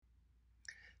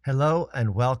Hello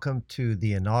and welcome to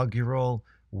the inaugural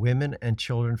Women and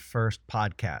Children First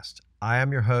podcast. I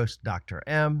am your host, Dr.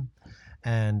 M,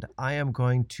 and I am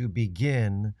going to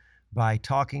begin by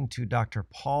talking to Dr.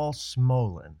 Paul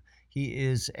Smolen. He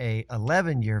is a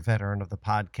 11-year veteran of the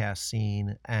podcast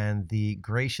scene and the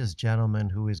gracious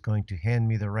gentleman who is going to hand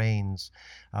me the reins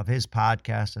of his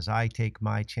podcast as I take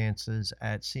my chances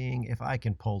at seeing if I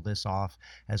can pull this off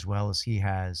as well as he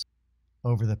has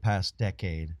over the past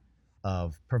decade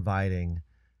of providing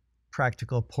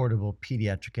practical, portable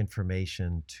pediatric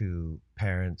information to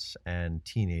parents and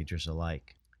teenagers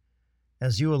alike.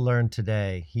 As you will learn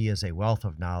today, he is a wealth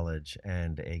of knowledge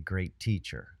and a great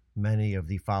teacher. Many of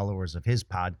the followers of his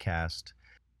podcast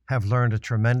have learned a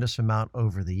tremendous amount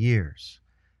over the years,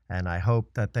 and I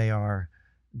hope that they are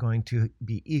going to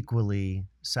be equally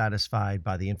satisfied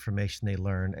by the information they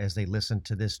learn as they listen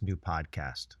to this new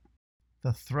podcast.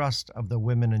 The thrust of the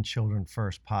Women and Children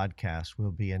First podcast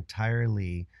will be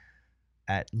entirely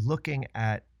at looking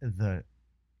at the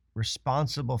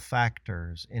responsible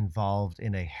factors involved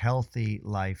in a healthy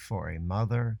life for a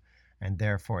mother and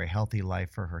therefore a healthy life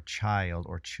for her child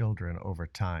or children over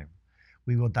time.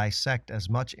 We will dissect as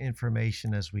much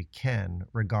information as we can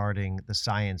regarding the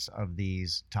science of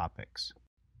these topics.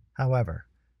 However,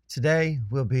 today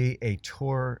will be a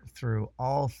tour through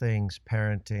all things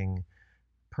parenting,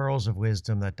 pearls of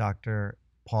wisdom that Dr.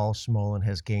 Paul Smolen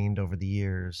has gained over the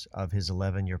years of his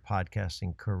 11-year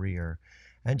podcasting career,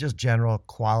 and just general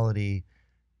quality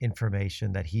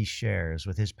information that he shares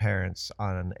with his parents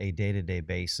on a day-to-day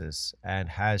basis and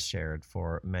has shared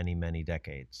for many, many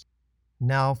decades.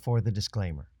 Now for the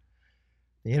disclaimer.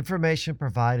 The information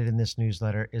provided in this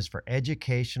newsletter is for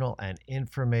educational and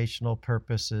informational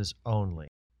purposes only.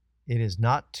 It is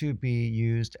not to be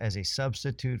used as a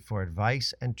substitute for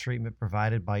advice and treatment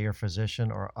provided by your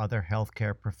physician or other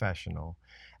healthcare professional,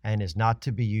 and is not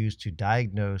to be used to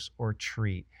diagnose or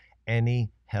treat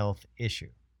any health issue.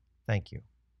 Thank you.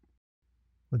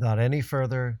 Without any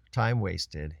further time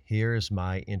wasted, here is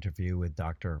my interview with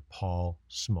Dr. Paul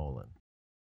Smolen.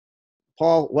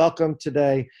 Paul, welcome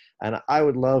today, and I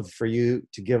would love for you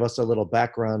to give us a little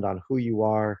background on who you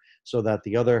are so that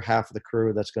the other half of the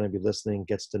crew that's going to be listening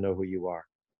gets to know who you are.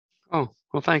 Oh,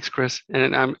 well, thanks, Chris.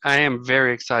 And I am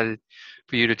very excited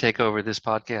for you to take over this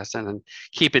podcast and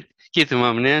keep the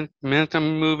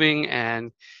momentum moving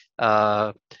and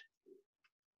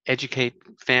educate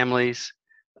families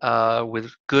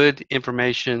with good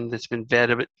information that's been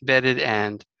vetted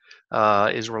and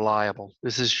is reliable.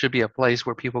 Should be a place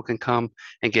where people can come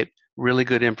and get really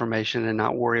good information and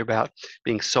not worry about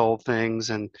being sold things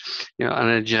and an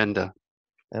agenda.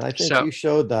 And I think you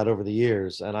showed that over the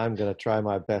years, and I'm going to try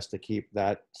my best to keep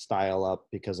that style up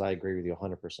because I agree with you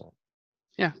 100%.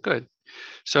 Yeah, good.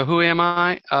 So who am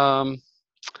I?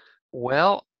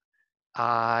 Well,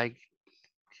 I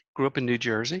grew up in New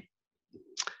Jersey.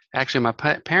 Actually, my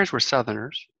parents were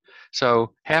Southerners.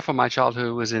 So half of my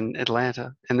childhood was in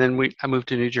Atlanta, and then I moved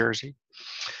to New Jersey.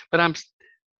 But I'm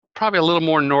probably a little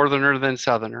more Northerner than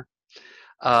Southerner.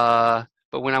 But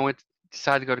when I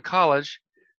decided to go to college,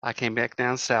 I came back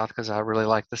down south because I really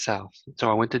liked the South.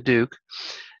 So I went to Duke,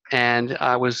 and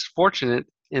I was fortunate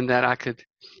in that I could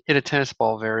hit a tennis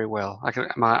ball very well.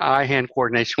 My eye-hand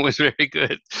coordination was very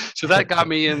good. So that got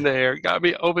me in there,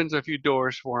 opens a few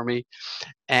doors for me.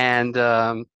 And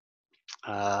I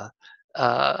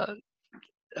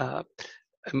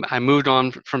moved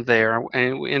on from there,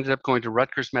 and we ended up going to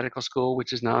Rutgers Medical School,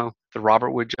 which is now the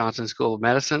Robert Wood Johnson School of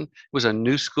Medicine. It was a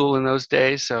new school in those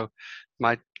days, so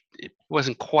it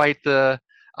wasn't quite the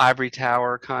ivory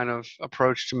tower kind of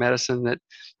approach to medicine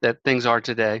that things are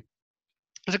today.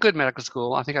 It's a good medical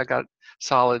school. I think I got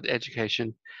solid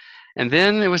education. And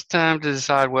then it was time to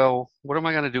decide, well, what am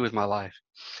I going to do with my life?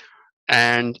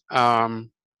 And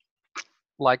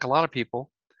like a lot of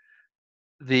people,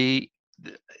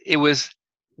 it was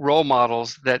role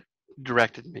models that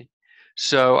directed me.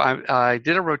 So I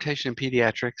did a rotation in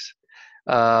pediatrics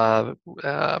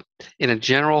in a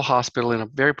general hospital in a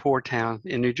very poor town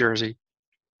in New Jersey.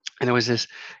 And there was this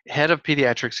head of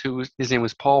pediatrics his name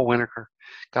was Paul Winokur.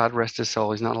 God rest his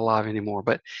soul. He's not alive anymore,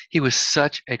 but he was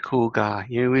such a cool guy.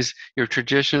 He was your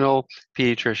traditional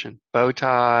pediatrician, bow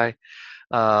tie,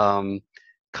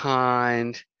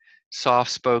 kind,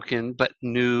 soft-spoken, but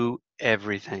knew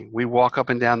everything. We walk up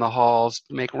and down the halls,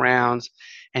 make rounds,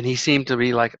 and he seemed to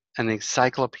be like an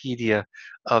encyclopedia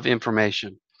of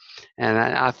information. And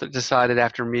I decided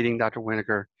after meeting Dr.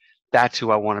 Winokur, that's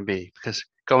who I want to be, because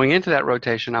going into that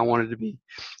rotation, I wanted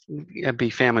to be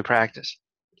family practice.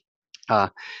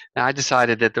 Now I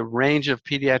decided that the range of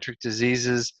pediatric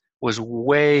diseases was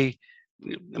way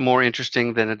more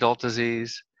interesting than adult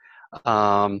disease.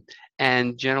 Um,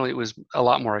 and generally, it was a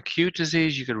lot more acute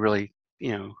disease. You could really,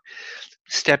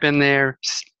 step in there,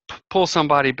 pull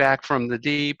somebody back from the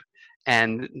deep,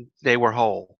 and they were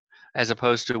whole, as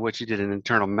opposed to what you did in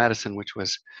internal medicine, which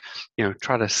was,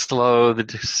 try to slow the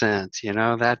descent.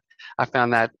 That I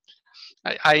found that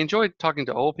I enjoyed talking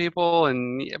to old people,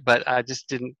 but I just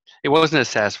didn't. It wasn't as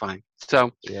satisfying.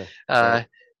 So, Yeah, uh, right.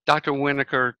 Dr.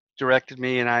 Winokur directed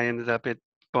me, and I ended up at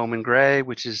Bowman Gray,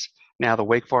 which is now the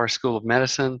Wake Forest School of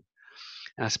Medicine.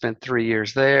 And I spent 3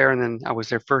 years there, and then I was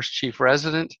their first chief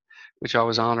resident, which I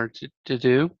was honored to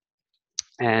do.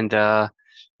 And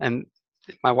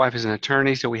my wife is an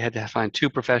attorney, so we had to find two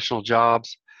professional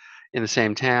jobs in the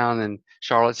same town, and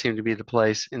Charlotte seemed to be the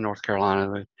place in North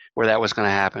Carolina where that was going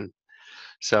to happen.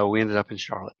 So we ended up in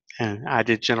Charlotte, and I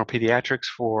did general pediatrics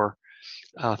for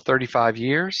 35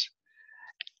 years,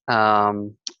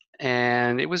 um,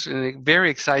 and it was a very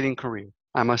exciting career,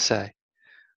 I must say.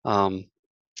 Um,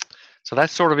 so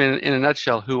that's sort of in a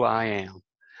nutshell who I am.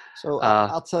 So Uh,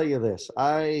 I'll tell you this.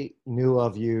 I knew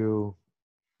of you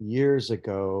years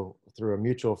ago through a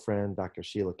mutual friend, Dr.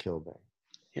 Sheila Kilbane.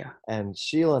 yeah. And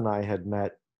Sheila and I had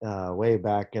met way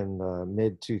back in the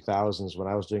mid 2000s when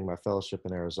I was doing my fellowship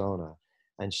in Arizona.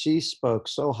 And she spoke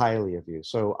so highly of you.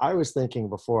 So I was thinking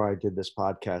before I did this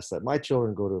podcast that my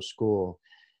children go to a school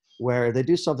where they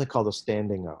do something called a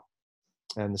standing O,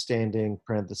 and the standing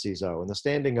parentheses O. And the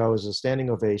standing O is a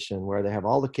standing ovation where they have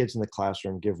all the kids in the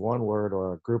classroom give one word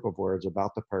or a group of words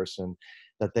about the person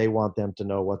that they want them to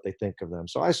know what they think of them.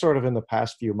 So I sort of in the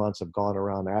past few months have gone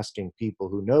around asking people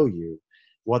who know you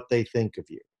what they think of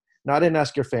you. Now, I didn't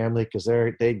ask your family because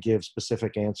they give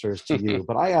specific answers to you,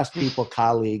 but I asked people,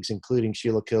 colleagues, including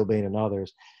Sheila Kilbane and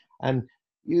others, and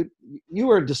you you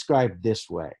were described this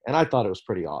way, and I thought it was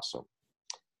pretty awesome.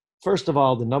 First of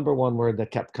all, the number one word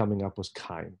that kept coming up was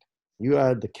kind. You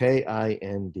had the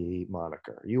KIND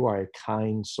moniker. You are a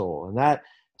kind soul. And that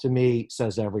to me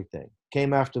says everything.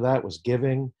 Came after that was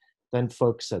giving. Then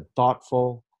folks said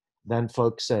thoughtful. Then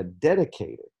folks said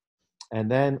dedicated.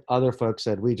 And then other folks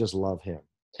said, we just love him.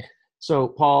 So,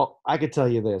 Paul, I could tell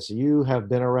you this. You have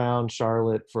been around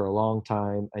Charlotte for a long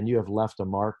time and you have left a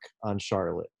mark on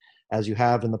Charlotte, as you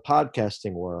have in the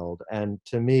podcasting world. And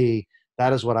to me,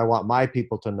 that is what I want my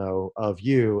people to know of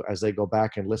you as they go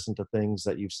back and listen to things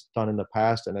that you've done in the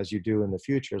past and as you do in the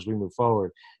future as we move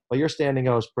forward. But your standing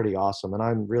O is pretty awesome, and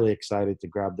I'm really excited to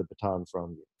grab the baton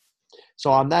from you.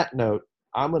 So, on that note,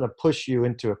 I'm going to push you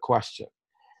into a question.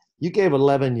 You gave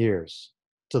 11 years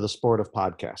to the sport of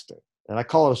podcasting. And I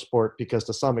call it a sport because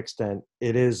to some extent,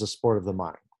 it is a sport of the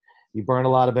mind. You burn a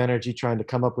lot of energy trying to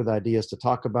come up with ideas to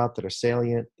talk about that are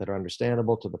salient, that are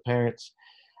understandable to the parents.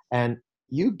 And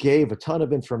you gave a ton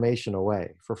of information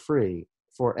away for free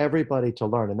for everybody to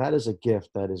learn. And that is a gift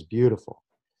that is beautiful.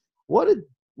 What did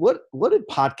what did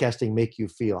podcasting make you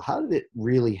feel? How did it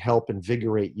really help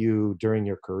invigorate you during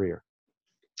your career?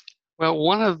 Well,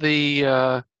 one of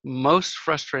the most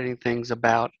frustrating things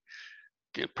about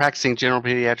practicing general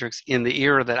pediatrics in the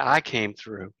era that I came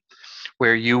through,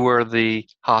 where you were the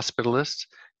hospitalist,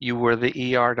 you were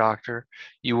the ER doctor,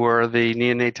 you were the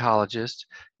neonatologist,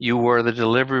 you were the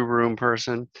delivery room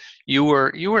person, you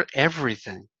were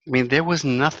everything. I mean, there was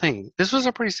nothing. This was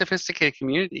a pretty sophisticated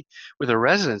community with a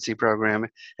residency program,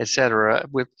 et cetera,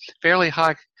 with fairly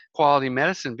high quality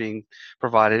medicine being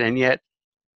provided, and yet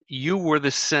you were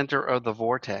the center of the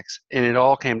vortex, and it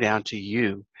all came down to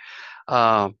you.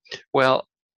 Um, well,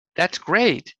 that's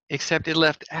great, except it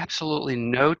left absolutely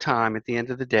no time at the end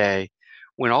of the day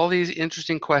when all these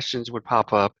interesting questions would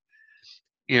pop up.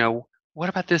 You know, what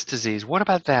about this disease? What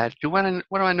about that? What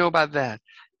do I know about that?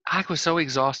 I was so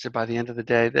exhausted by the end of the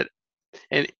day that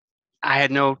and I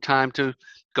had no time to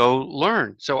go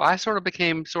learn. So I sort of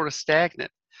became sort of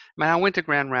stagnant. I mean, I went to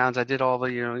grand rounds. I did all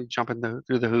the, jumping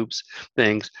through the hoops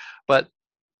things, but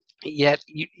yet,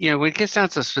 when it gets down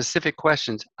to specific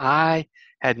questions, I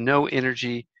had no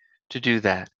energy to do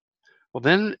that. Well,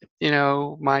 then,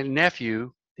 my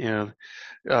nephew,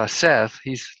 Seth,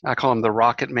 I call him the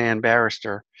Rocket Man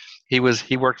Barrister. He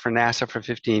worked for NASA for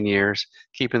 15 years,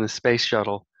 keeping the space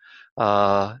shuttles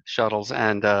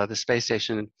and the space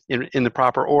station in the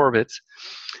proper orbits.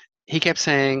 He kept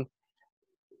saying,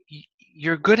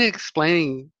 "You're good at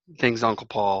explaining things, Uncle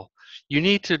Paul. You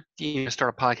need to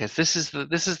start a podcast. This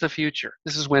is the future.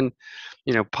 This is when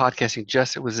podcasting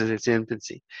just was in its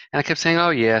infancy." And I kept saying,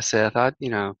 "Oh yeah, Seth.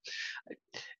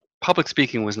 Public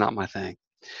speaking was not my thing,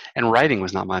 and writing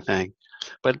was not my thing."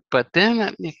 But then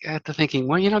I got to thinking,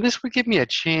 well, this would give me a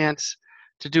chance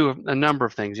to do a number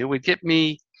of things. It would get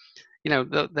me,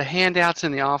 the handouts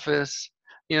in the office,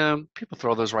 people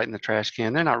throw those right in the trash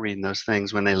can. They're not reading those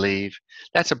things when they leave.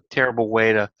 That's a terrible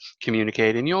way to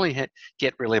communicate. And you only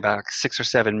get really about 6 or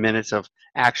 7 minutes of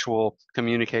actual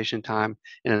communication time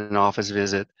in an office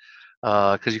visit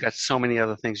because you got so many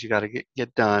other things you got to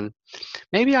get done.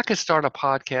 Maybe I could start a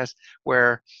podcast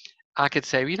where I could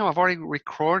say, I've already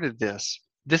recorded this.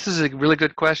 This is a really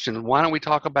good question. Why don't we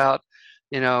talk about,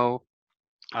 you know,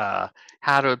 uh,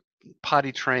 how to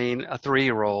potty train a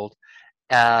 3-year-old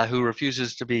who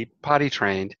refuses to be potty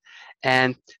trained?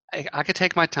 And I could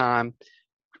take my time,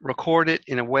 record it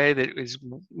in a way that is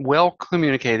well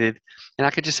communicated, and I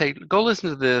could just say, go listen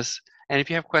to this, and if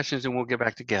you have questions, then we'll get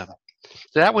back together.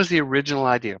 So that was the original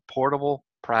idea: portable,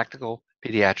 practical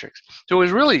pediatrics. So it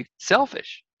was really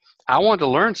selfish. I wanted to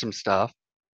learn some stuff,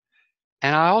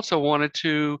 and I also wanted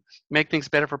to make things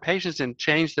better for patients and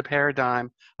change the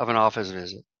paradigm of an office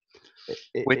visit, It,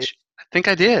 it, which I think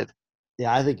I did.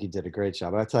 Yeah, I think you did a great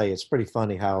job. I tell you, it's pretty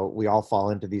funny how we all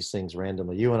fall into these things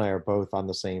randomly. You and I are both on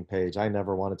the same page. I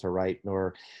never wanted to write,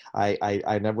 nor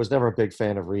was never a big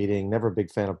fan of reading, never a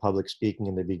big fan of public speaking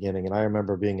in the beginning. And I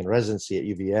remember being in residency at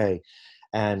UVA.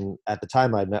 And at the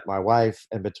time, I'd met my wife,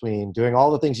 and between doing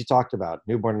all the things you talked about,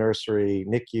 newborn nursery,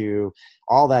 NICU,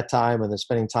 all that time, and then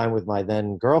spending time with my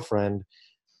then girlfriend,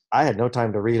 I had no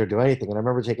time to read or do anything. And I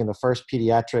remember taking the first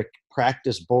pediatric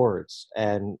practice boards,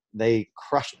 and they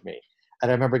crushed me. And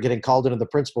I remember getting called into the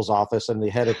principal's office, and the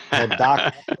head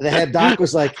doc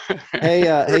was like,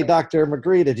 "Hey, Dr.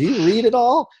 Magritta, do you read it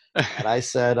all?" And I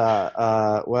said,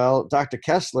 "Well, Dr.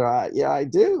 Kessler, yeah, I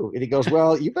do." And he goes,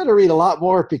 "Well, you better read a lot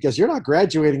more because you're not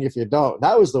graduating if you don't." And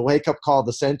that was the wake up call of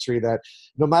the century, that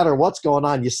no matter what's going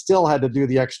on, you still had to do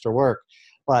the extra work.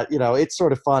 But, it's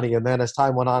sort of funny. And then as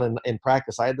time went on in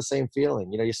practice, I had the same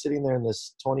feeling. You're sitting there in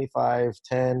this 25,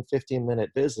 10,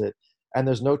 15-minute visit, and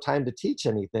there's no time to teach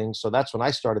anything. So that's when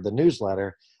I started the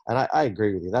newsletter. And I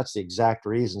agree with you. That's the exact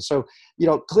reason. So,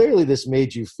 clearly this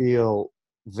made you feel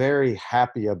very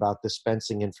happy about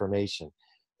dispensing information.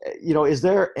 Is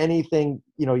there anything,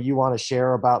 you want to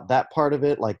share about that part of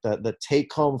it? Like the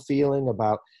take home feeling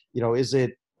about, is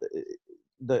it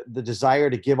the desire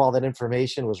to give all that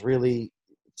information was really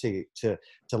to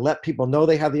let people know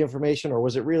they have the information, or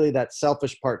was it really that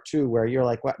selfish part too, where you're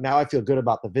like, well, now I feel good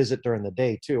about the visit during the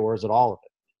day too, or is it all of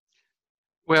it?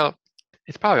 Well,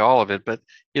 it's probably all of it, but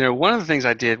one of the things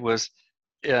I did was,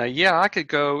 yeah, I could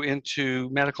go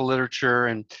into medical literature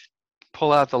and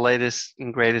pull out the latest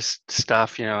and greatest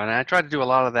stuff, and I tried to do a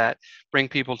lot of that, bring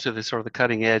people to the sort of the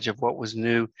cutting edge of what was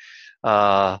new,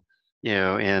 uh,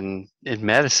 in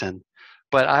medicine.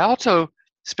 But I also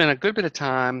spent a good bit of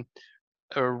time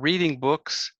reading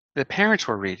books that parents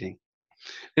were reading.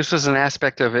 This was an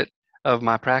aspect of it, of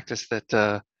my practice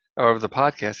or of the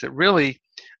podcast, that really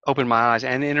opened my eyes,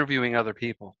 and interviewing other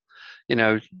people. You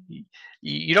know,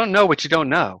 you don't know what you don't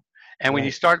know. And when you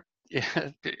Right. start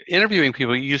interviewing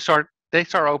people, they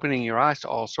start opening your eyes to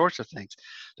all sorts of things.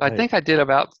 So I Right. think I did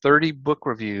about 30 book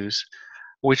reviews,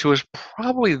 which was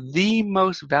probably the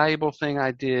most valuable thing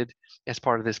I did as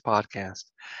part of this podcast.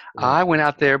 Yeah. I went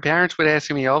out there, parents would ask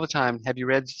me all the time, "Have you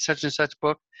read such and such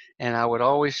book?" And I would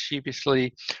always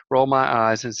sheepishly roll my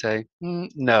eyes and say,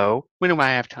 "No, when do I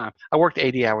have time?" I worked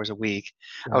 80 hours a week.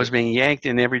 I was Right. being yanked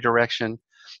in every direction.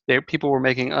 People were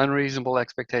making unreasonable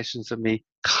expectations of me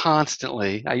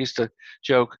constantly. I used to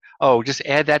joke, "Oh, just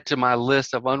add that to my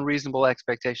list of unreasonable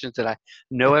expectations, that I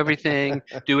know everything,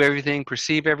 do everything,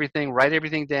 perceive everything, write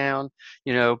everything down,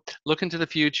 look into the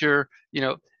future."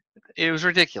 It was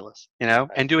ridiculous,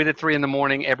 and do it at 3 in the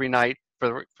morning every night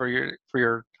for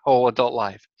your whole adult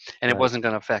life, and it Right. wasn't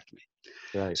going to affect me.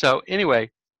 Right. So anyway,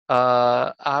 I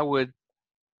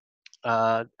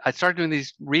started doing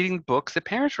these reading books that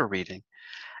parents were reading,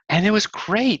 and it was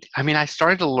great. I mean, I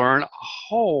started to learn a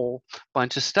whole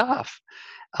bunch of stuff.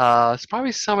 It's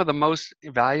probably some of the most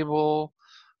valuable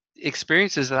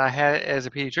experiences that I had as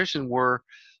a pediatrician were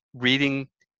reading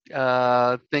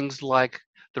things like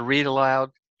the Read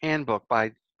Aloud Handbook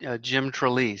by Jim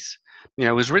Trelease.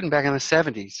 It was written back in the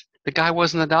 70s. The guy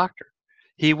wasn't a doctor.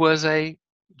 He was a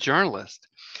journalist,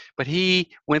 but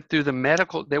he went through the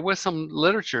medical. There was some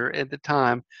literature at the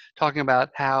time talking about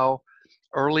how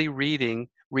early reading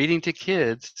to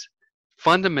kids,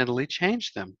 fundamentally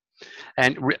changed them,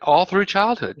 and all through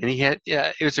childhood. And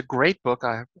yeah, it was a great book.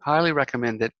 I highly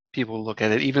recommend that people look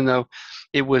at it, even though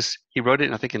he wrote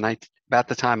it, I think, about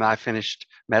the time I finished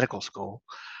medical school.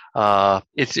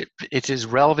 It's as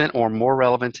relevant or more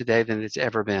relevant today than it's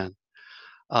ever been.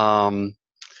 Um,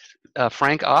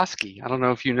 Frank Oskey. I don't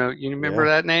know if you remember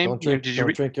Yeah. that name. Don't drink. Did you Don't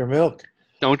read? drink your milk.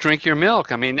 don't drink your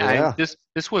milk. I mean, Yeah.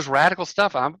 this was radical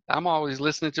stuff. I'm always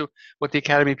listening to what the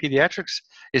Academy of Pediatrics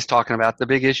is talking about. The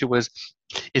big issue was,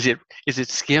 is it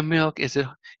skim milk? Is it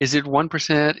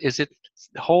 1%? Is it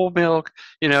whole milk?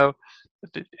 You know,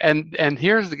 and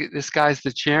here's this guy's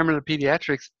the chairman of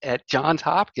pediatrics at Johns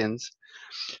Hopkins,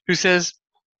 who says,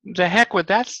 the heck with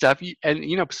that stuff. And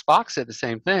Spock said the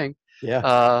same thing. Yeah.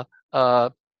 Uh, uh,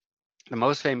 the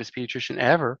most famous pediatrician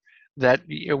ever, that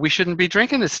we shouldn't be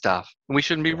drinking this stuff and we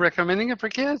shouldn't be Yeah. recommending it for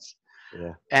kids.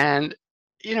 Yeah. And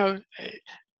you know,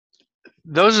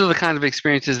 those are the kind of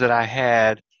experiences that I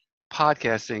had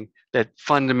podcasting that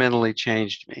fundamentally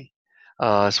changed me,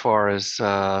 as far as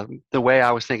the way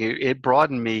I was thinking. It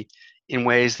broadened me in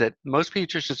ways that most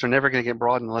pediatricians are never going to get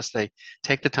broadened unless they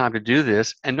take the time to do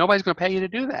this, and nobody's going to pay you to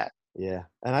do that. Yeah.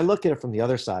 And I look at it from the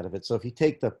other side of it. So if you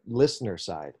take the listener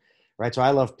side, right? So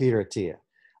I love Peter Attia.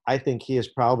 I think he is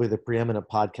probably the preeminent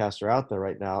podcaster out there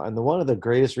right now. And one of the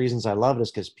greatest reasons I love it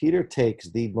is because Peter takes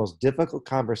the most difficult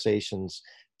conversations,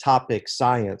 topics,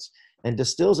 science, and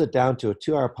distills it down to a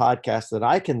 2-hour podcast that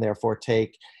I can therefore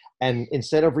take. And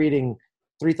instead of reading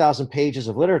 3,000 pages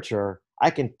of literature, I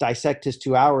can dissect his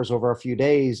 2 hours over a few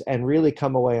days and really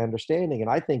come away understanding. And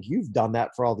I think you've done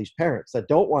that for all these parents that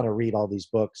don't want to read all these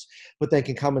books, but they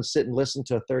can come and sit and listen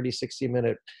to a 30,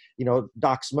 60-minute,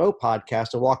 Docsmo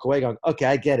podcast and walk away going, okay,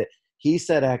 I get it. He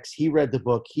said X, he read the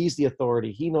book, he's the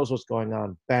authority, he knows what's going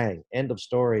on, bang, end of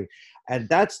story. And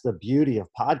that's the beauty of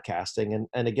podcasting.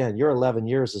 And again, your 11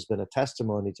 years has been a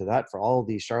testimony to that for all of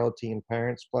these Charlottine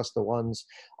parents, plus the ones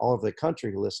all over the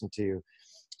country who listen to you.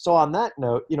 So on that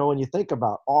note, when you think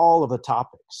about all of the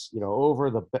topics, over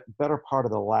the better part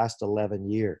of the last 11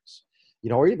 years,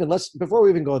 or even before we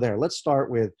even go there, let's start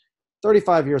with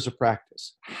 35 years of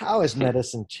practice. How has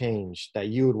medicine changed that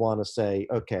you would want to say,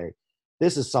 okay,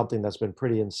 this is something that's been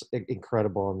pretty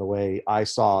incredible in the way I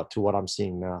saw it to what I'm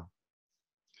seeing now?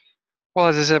 Well,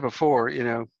 as I said before,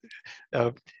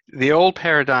 the old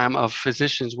paradigm of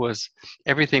physicians was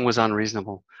everything was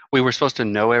unreasonable. We were supposed to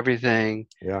know everything,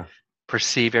 Yeah.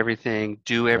 perceive everything,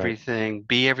 do Right. everything,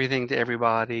 be everything to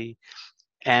everybody.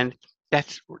 And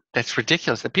that's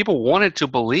ridiculous. That people wanted to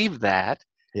believe that.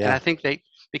 And I Yeah. think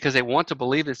because they want to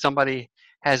believe that somebody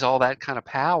has all that kind of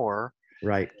power,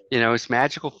 Right. it's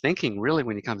magical thinking, really,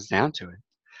 when it comes down to it.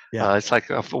 Yeah. It's like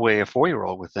a way a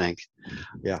 4-year-old would think.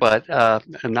 Yeah. But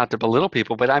and not to belittle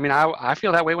people, but I mean, I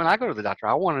feel that way when I go to the doctor.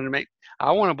 I want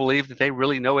to believe that they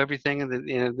really know everything, and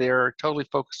that they're totally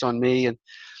focused on me. And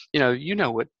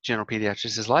what general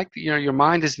pediatrics is like. Your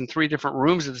mind is in 3 different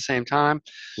rooms at the same time.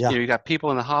 Yeah. You got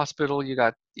people in the hospital. You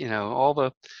got all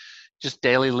the just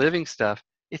daily living stuff.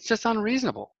 It's just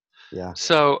unreasonable. Yeah.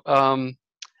 So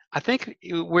I think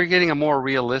we're getting a more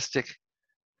realistic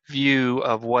view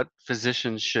of what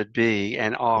physicians should be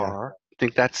and Yeah. are. I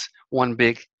think that's one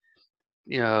big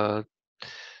uh,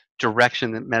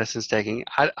 direction that medicine's taking.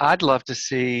 I'd love to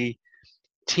see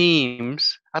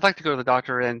teams. I'd like to go to the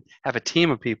doctor and have a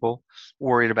team of people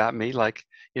worried about me, like,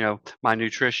 my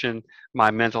nutrition,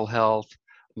 my mental health,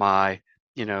 my,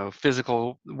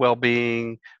 physical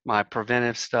well-being, my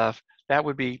preventive stuff. That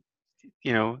would be,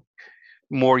 you know,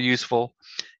 more useful.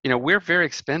 We're very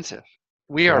expensive.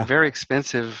 We are Yeah. very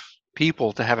expensive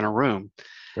people to have in a room.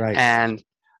 Right. And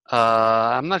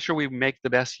I'm not sure we make the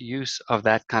best use of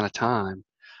that kind of time.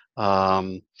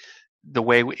 Um, the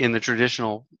way in the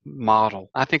traditional model.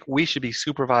 I think we should be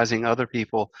supervising other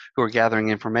people who are gathering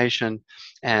information.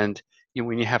 And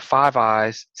when you have 5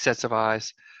 eyes, sets of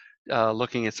eyes,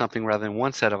 looking at something rather than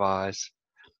one set of eyes,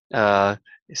 uh,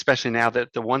 especially now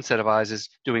that the one set of eyes is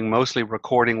doing mostly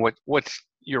recording what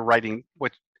you're writing,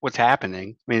 what's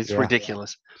happening. I mean, it's Yeah.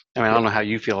 ridiculous. I mean, I don't know how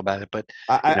you feel about it, but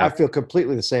I feel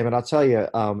completely the same. And I'll tell you,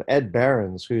 Ed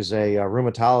Behrens, who's a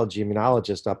rheumatology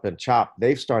immunologist up in CHOP,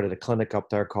 they've started a clinic up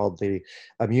there called the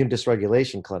Immune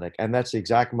Dysregulation Clinic. And that's the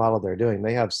exact model they're doing.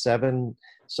 They have 7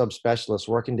 subspecialists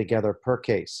working together per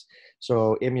case.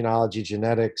 So immunology,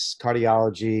 genetics,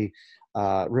 cardiology,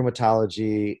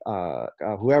 rheumatology,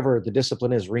 whoever the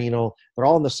discipline is, renal, they're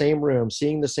all in the same room,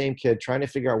 seeing the same kid, trying to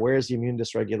figure out where's the immune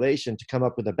dysregulation to come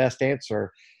up with the best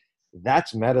answer.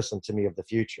 That's medicine to me of the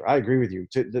future. I agree with you.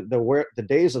 The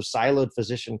days of siloed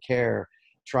physician care,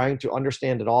 trying to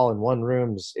understand it all in one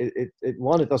room,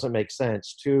 one, it doesn't make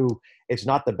sense. 2, it's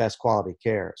not the best quality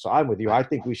care. So I'm with you. I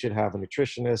think we should have a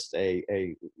nutritionist,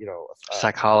 a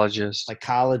psychologist.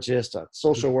 psychologist, a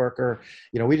social worker.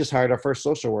 We just hired our first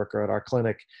social worker at our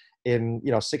clinic in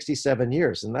 67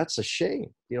 years, and that's a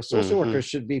shame. Social workers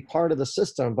should be part of the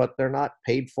system, but they're not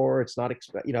paid for. It's not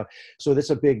so that's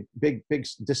a big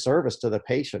disservice to the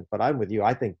patient. But I'm with you.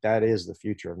 I think that is the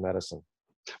future of medicine.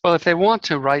 Well, if they want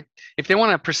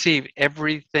to perceive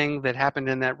everything that happened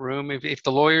in that room, if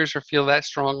the lawyers feel that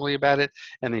strongly about it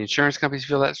and the insurance companies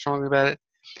feel that strongly about it,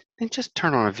 then just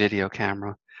turn on a video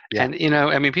camera. Yeah. And,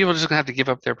 I mean, people are just going to have to give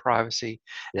up their privacy.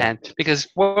 Yeah. And because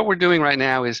what we're doing right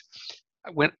now is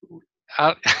when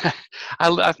I,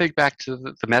 I think back to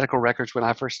the medical records when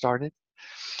I first started,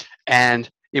 and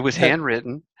it was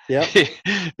handwritten. Yep.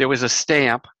 There was a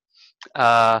stamp.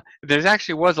 There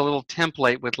actually was a little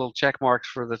template with little check marks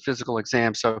for the physical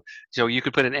exam, so you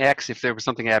could put an X if there was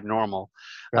something abnormal.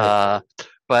 Right.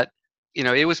 But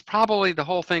it was probably the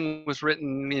whole thing was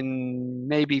written in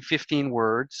maybe 15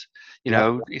 words.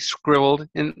 Yep. Scribbled,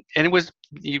 and it was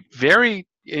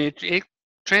it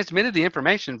transmitted the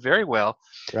information very well.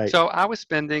 Right. So I was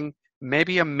spending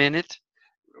maybe a minute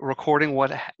recording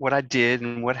what I did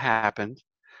and what happened,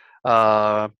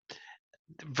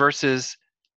 versus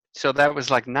so that was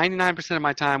like 99% of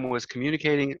my time was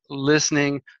communicating,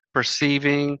 listening,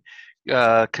 perceiving,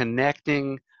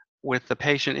 connecting with the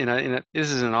patient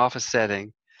this is an office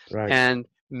setting, Right. and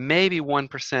maybe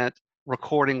 1%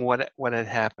 recording what had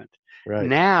happened. Right.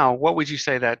 Now, what would you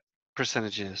say that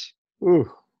percentage is?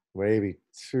 Ooh, maybe.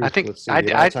 I think Let's see. The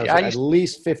amount of times I at used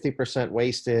least 50%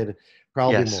 wasted,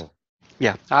 probably yes. more.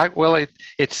 Yeah,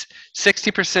 it's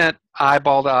 60%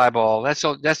 eyeball to eyeball. That's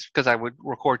because I would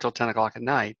record till 10 o'clock at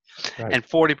night, Right. and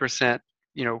 40%,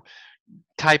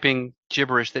 typing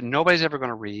gibberish that nobody's ever going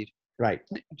to read. Right.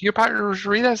 Do your partners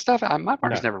read that stuff? My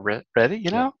partner's No. never read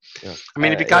it. No. I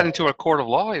mean, if it got into a court of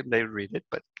law, they would read it,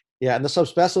 but. Yeah, and the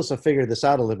subspecialists have figured this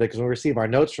out a little bit because when we receive our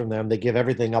notes from them, they give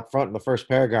everything up front in the first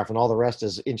paragraph, and all the rest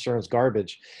is insurance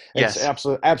garbage. It's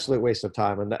Yes. absolute waste of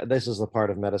time, and this is the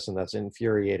part of medicine that's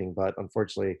infuriating. But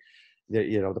unfortunately,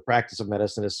 the practice of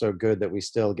medicine is so good that we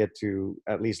still get to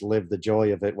at least live the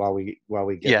joy of it while we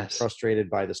get Yes. frustrated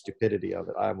by the stupidity of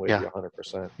it. I'm with you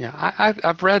 100%. Yeah,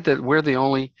 I've read that we're the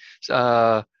only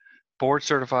board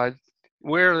certified.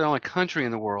 We're the only country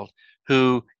in the world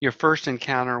who your first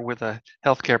encounter with a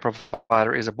healthcare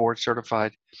provider is a board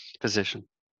certified physician.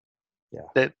 Yeah.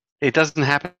 That it doesn't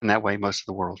happen that way most of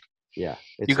the world. Yeah.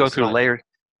 You go through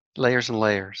layers and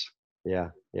layers.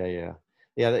 Yeah.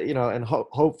 And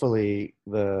hopefully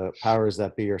the powers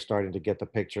that be are starting to get the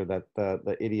picture that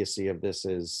the idiocy of this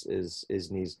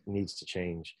needs to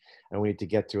change, and we need to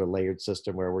get to a layered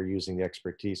system where we're using the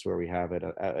expertise where we have it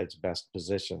at its best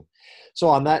position. So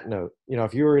on that note,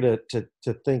 if you were to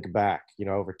think back,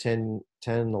 over 10,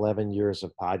 11 years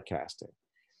of podcasting,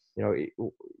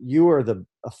 you are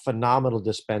a phenomenal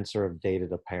dispenser of data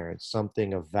to parents,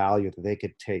 something of value that they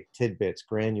could take, tidbits,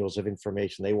 granules of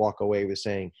information. They walk away with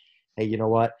saying, hey, you know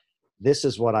what? This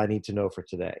is what I need to know for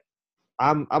today.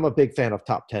 I'm a big fan of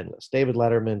top 10 lists. David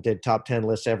Letterman did top 10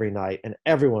 lists every night, and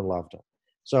everyone loved them.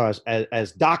 So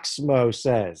as Docsmo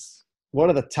says, what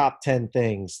are the top 10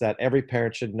 things that every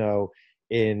parent should know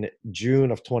in June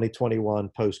of 2021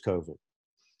 post-COVID?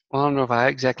 Well, I don't know if I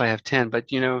exactly have 10, but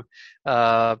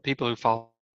people who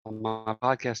follow my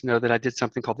podcast know that I did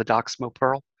something called the Docsmo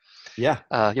Pearl. Yeah.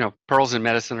 Pearls in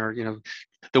medicine are,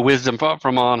 the wisdom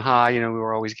from on high. We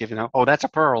were always giving out, oh, that's a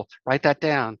pearl, write that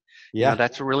down. Yeah.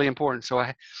 That's really important. So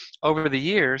over the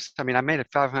years, I mean, I made it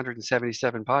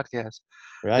 577 podcasts.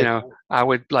 Right. I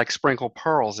would sprinkle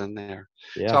pearls in there.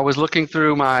 Yeah. So I was looking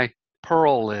through my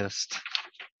pearl list.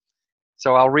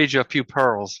 So I'll read you a few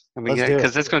pearls. I mean,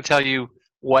 because it's going to tell you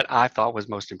what I thought was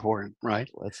most important, right?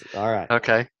 All right.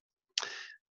 Okay.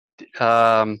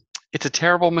 It's a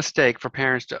terrible mistake for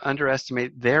parents to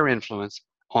underestimate their influence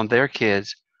on their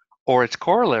kids, or its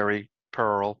corollary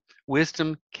pearl,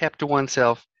 wisdom kept to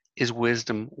oneself is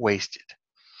wisdom wasted.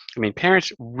 I mean,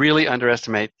 parents really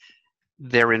underestimate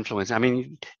their influence. I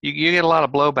mean, you get a lot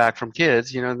of blowback from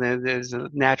kids. There's a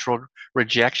natural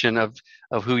rejection of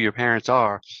who your parents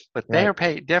are, but they are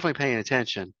definitely paying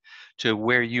attention to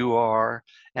where you are,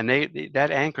 and that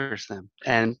anchors them.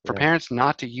 And for parents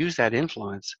not to use that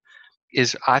influence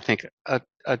is, I think, a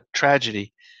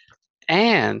tragedy.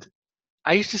 And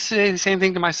I used to say the same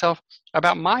thing to myself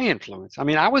about my influence. I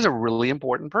mean, I was a really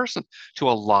important person to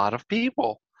a lot of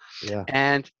people. Yeah.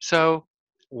 And so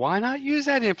why not use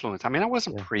that influence? I mean, I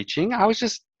wasn't preaching. I was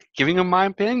just giving them my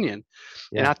opinion.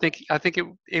 Yeah. And I think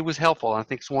it was helpful. I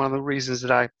think it's one of the reasons that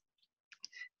I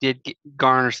did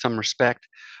garner some respect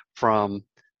from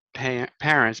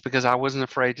parents, because I wasn't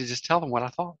afraid to just tell them what I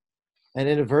thought. And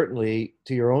inadvertently,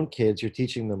 to your own kids, you're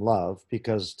teaching them love,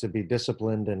 because to be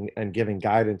disciplined and giving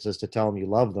guidance is to tell them you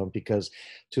love them, because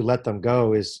to let them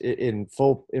go is in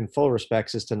full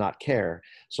respects is to not care.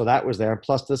 So that was there. And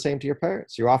plus the same to your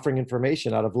parents. You're offering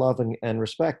information out of love and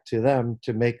respect to them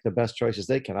to make the best choices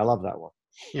they can. I love that one.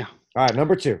 Yeah. All right.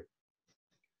 Number 2.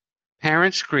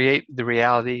 Parents create the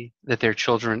reality that their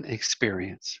children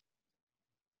experience.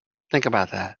 Think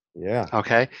about that. Yeah.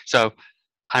 Okay. So,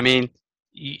 I mean,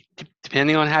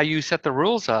 depending on how you set the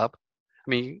rules up, I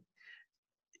mean,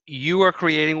 you are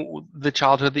creating the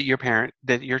childhood that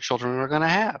your children are going to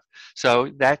have.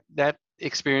 So that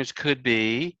experience could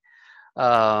be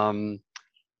um,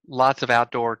 lots of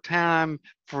outdoor time,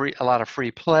 a lot of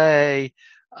free play,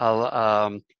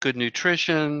 good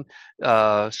nutrition,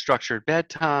 structured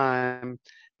bedtime,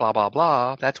 blah blah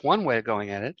blah. That's one way of going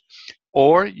at it.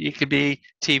 Or you could be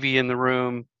TV in the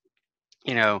room,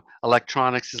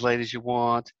 electronics as late as you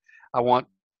want. I want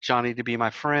Johnny to be my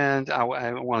friend. I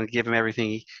want to give him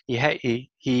everything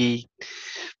he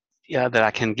that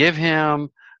I can give him.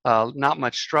 Not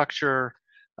much structure,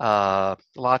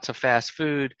 lots of fast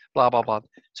food, blah blah blah.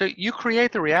 So you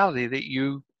create the reality that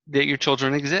your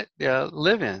children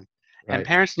live in, and Right.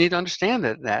 parents need to understand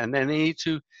that, and then they need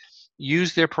to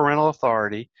use their parental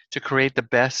authority to create the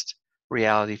best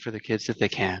reality for the kids that they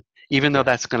can, even though Yeah.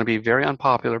 that's going to be very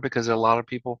unpopular because a lot of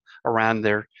people around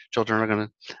their children are going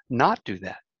to not do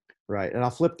that. Right. And I'll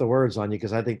flip the words on you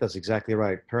because I think that's exactly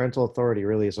right. Parental authority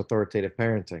really is authoritative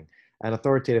parenting. And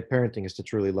authoritative parenting is to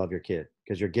truly love your kid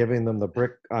because you're giving them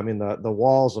the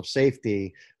walls of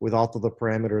safety with all of the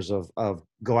parameters of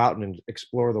go out and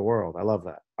explore the world. I love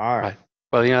that. All right. Right.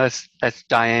 Well, that's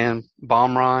Diane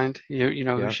Baumrind. You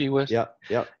know who Yeah. she was? Yep.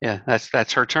 Yep. Yeah,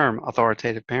 that's her term,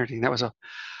 authoritative parenting. That was a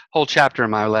whole chapter in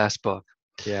my last book.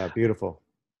 Yeah. Beautiful.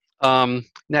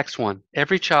 Next one.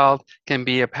 Every child can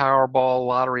be a Powerball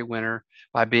lottery winner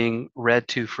by being read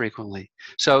to frequently.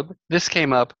 So this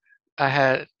came up. I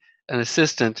had an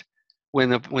assistant when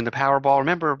the Powerball.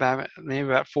 Remember maybe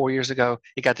about 4 years ago,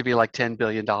 it got to be like $10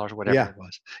 billion or whatever Yeah. it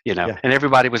was. Yeah. And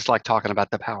everybody was like talking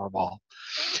about the Powerball.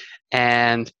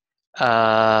 And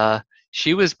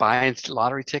she was buying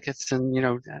lottery tickets, and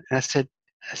I said,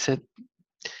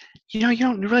 you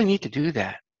don't really need to do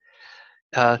that.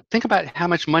 Think about how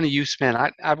much money you spend.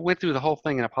 I went through the whole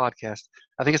thing in a podcast.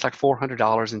 I think it's like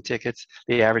 $400 in tickets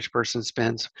the average person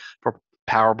spends for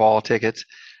Powerball tickets,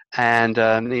 and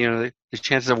the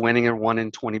chances of winning are 1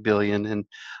 in 20 billion. And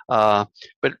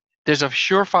but there's a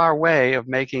surefire way of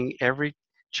making every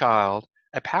child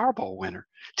a Powerball winner.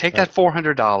 Take Right. that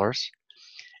 $400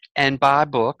 and buy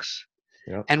books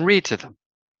Yep. and read to them.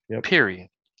 Yep. Period.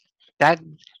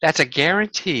 That's a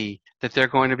guarantee that they're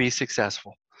going to be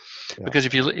successful. Yep. Because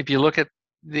if you look at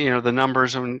the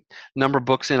numbers and number of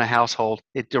books in a household,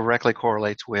 it directly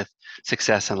correlates with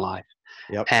success in life.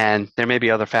 Yep. And there may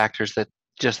be other factors that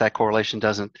just that correlation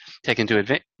doesn't take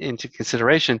into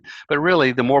consideration. But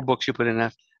really, the more books you put in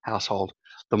a household,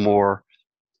 the more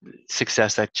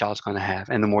success that child's going to have,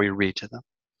 and the more you read to them.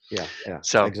 Yeah. Yeah.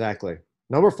 So Exactly.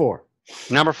 Number 4.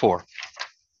 number 4,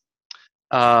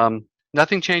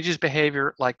 nothing changes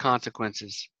behavior like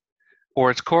consequences, or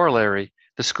its corollary.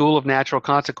 The School of Natural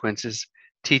Consequences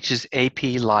teaches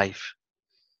AP life.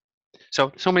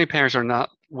 So many parents are not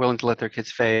willing to let their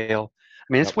kids fail.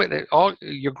 I mean, Yep. it's what all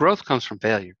your growth comes from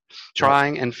failure,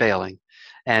 trying and failing,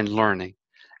 and learning,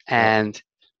 Yep. and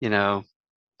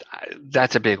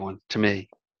that's a big one to me.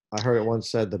 I heard it once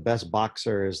said the best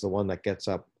boxer is the one that gets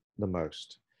up the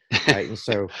most. Right. And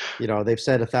so, they've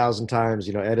said 1,000 times,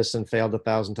 Edison failed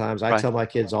 1,000 times. I Right. tell my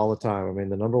kids all the time, I mean,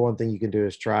 the number one thing you can do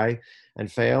is try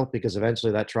and fail, because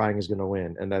eventually that trying is going to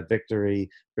win. And that victory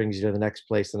brings you to the next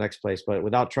place. But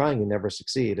without trying, you never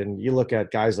succeed. And you look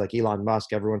at guys like Elon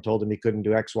Musk, everyone told him he couldn't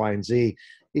do X, Y, and Z.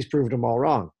 He's proved them all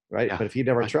wrong. Right. Yeah. But if he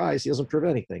never Right. tries, he doesn't prove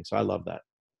anything. So I love that.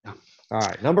 Yeah. All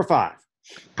right. Number 5.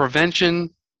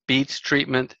 Prevention beats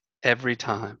treatment every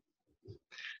time.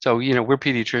 So, we're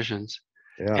pediatricians.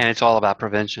 Yeah. And it's all about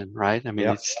prevention, right? I mean,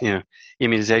 Yep. it's,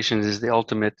 immunization is the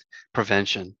ultimate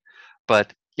prevention.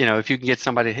 But, if you can get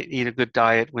somebody to eat a good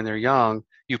diet when they're young,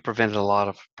 you've prevented a lot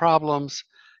of problems.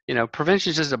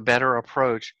 Prevention is just a better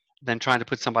approach than trying to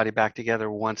put somebody back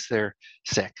together once they're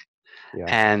sick. Yeah.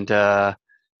 And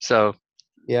so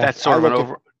Yeah. that's sort of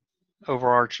an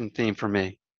overarching theme for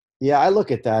me. Yeah, I look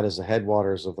at that as the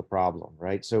headwaters of the problem,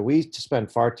 right? So we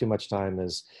spend far too much time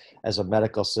as a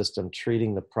medical system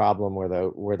treating the problem where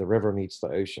the river meets the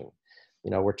ocean.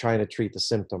 We're trying to treat the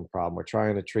symptom problem. We're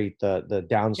trying to treat the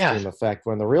downstream effect,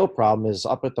 when the real problem is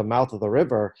up at the mouth of the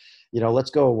river. Let's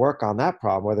go work on that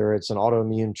problem, whether it's an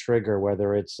autoimmune trigger,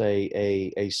 whether it's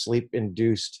a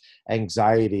sleep-induced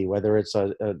anxiety, whether it's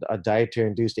a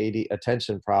dietary-induced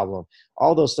attention problem.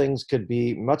 All those things could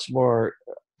be much more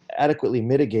adequately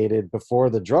mitigated before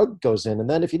the drug goes in. And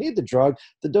then if you need the drug,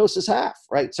 the dose is half,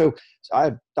 right? So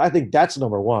I think that's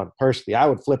number 1. Personally, I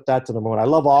would flip that to number 1. I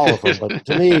love all of them, but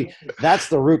to me, that's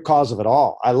the root cause of it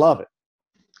all. I love it.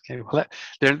 Okay,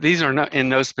 well, these are not in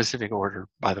no specific order,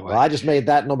 by the way. Well, I just made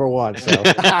that number one. So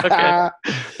Okay.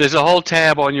 There's a whole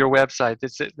tab on your website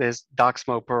there's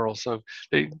Docsmo pearls, so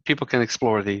people can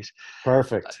explore these.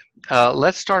 Perfect.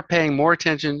 Let's start paying more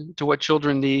attention to what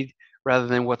children need rather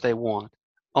than what they want.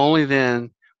 Only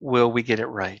then will we get it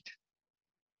right.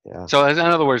 Yeah. So, in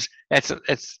other words, that's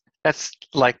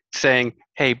like saying,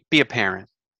 "Hey, be a parent.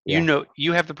 You Yeah. know,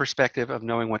 you have the perspective of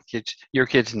knowing what your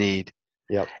kids need,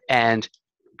 Yep. and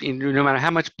no matter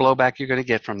how much blowback you're going to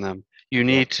get from them, you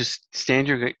need to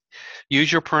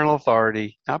use your parental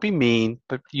authority. Not be mean,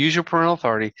 but use your parental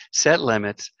authority. Set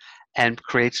limits, and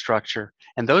create structure.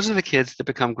 And those are the kids that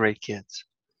become great kids."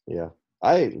 Yeah.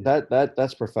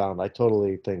 That's profound. I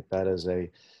totally think that is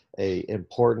a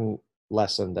important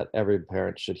lesson that every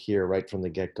parent should hear right from the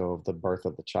get-go of the birth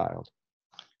of the child.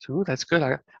 So, ooh, that's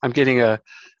good. I'm getting a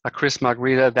Chris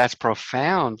Margarita. That's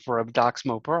profound for a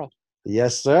Docsmo Pearl.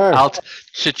 Yes, sir.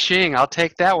 Cha-ching. I'll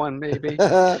take that one, maybe.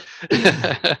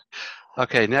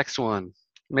 Okay, next one.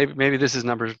 Maybe this is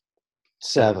number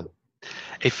 7.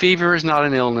 A fever is not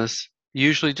an illness,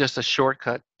 usually just a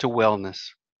shortcut to wellness.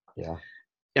 Yeah.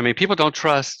 I mean, people don't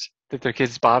trust that their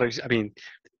kids' bodies, I mean,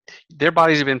 their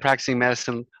bodies have been practicing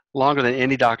medicine longer than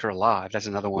any doctor alive. That's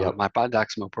another one of my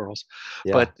Docsmo pearls.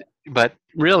 Yeah. But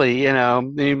really, I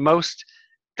mean,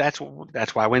 that's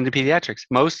why I went into pediatrics.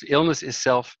 Most illness is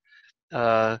self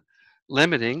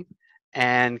limiting,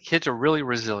 and kids are really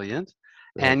resilient.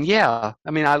 Right. And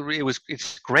I mean,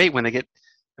 it's great when they get.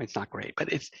 It's not great,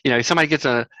 but it's if somebody gets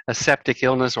a septic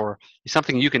illness or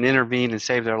something, you can intervene and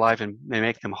save their life and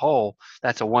make them whole.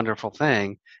 That's a wonderful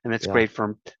thing, and it's great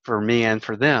for me and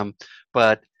for them.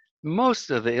 But most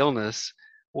of the illness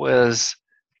was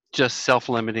just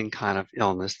self-limiting kind of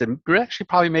illness that actually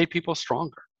probably made people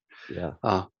stronger. Yeah.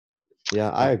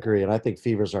 I agree. And I think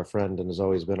fever's our friend and has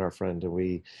always been our friend. And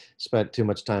we spent too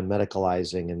much time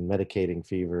medicalizing and medicating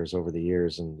fevers over the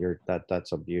years. And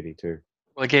that's a beauty too.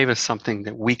 Well, it gave us something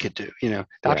that we could do.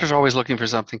 Doctors are always looking for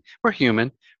something. We're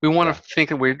human. We want to think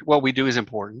that what we do is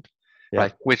important,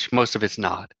 right? Which most of it's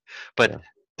not. But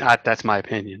that's my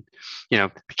opinion.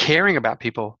 Caring about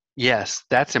people, yes,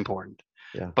 that's important.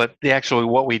 Yeah. But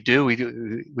what we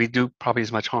do probably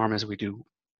as much harm as we do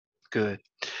good.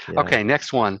 Yeah. Okay,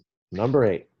 next one. Number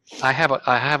 8. I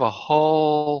have a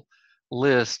whole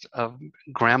list of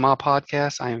grandma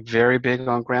podcasts. I am very big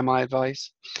on grandma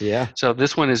advice. Yeah. So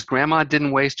this one is Grandma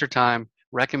Didn't Waste Her Time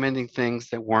Recommending Things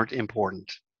That Weren't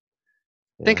Important.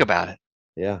 Yeah. Think about it.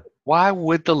 Yeah. Why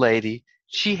would the lady,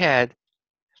 she had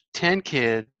 10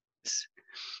 kids,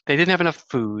 they didn't have enough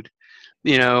food,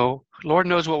 Lord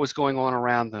knows what was going on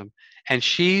around them. And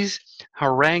she's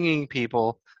haranguing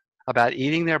people about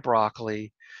eating their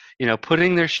broccoli,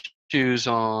 putting their shoes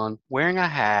on, wearing a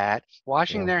hat,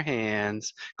 washing their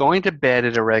hands, going to bed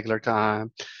at a regular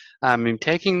time,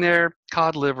 taking their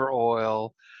cod liver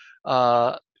oil,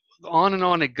 on and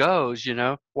on it goes,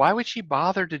 Why would she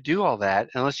bother to do all that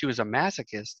unless she was a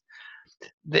masochist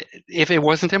if it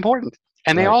wasn't important?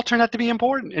 And they all turned out to be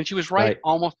important. And she was right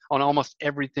on almost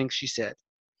everything she said.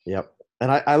 Yep.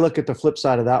 And I look at the flip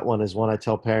side of that one is when I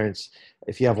tell parents,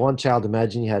 if you have one child,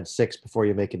 imagine you had 6 before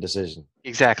you make a decision.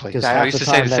 Exactly. Because I used to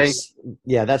say the same.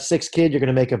 Yeah, that 6th kid, you're going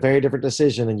to make a very different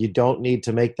decision, and you don't need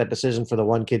to make that decision for the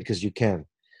one kid because you can.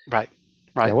 Right.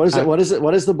 Yeah, what is it?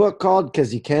 What is the book called?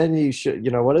 Because you can, you should.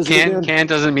 What is it again? Can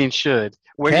doesn't mean should.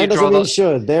 Where can doesn't mean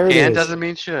should. There it is. Can doesn't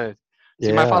mean should.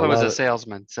 See, my father was a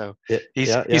salesman, so he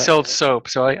sold soap.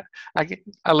 So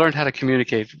I learned how to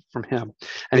communicate from him.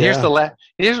 And here's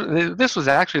this was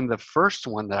actually the first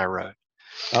one that I wrote.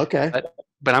 Okay.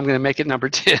 But I'm going to make it number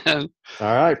 10. All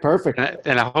right, perfect.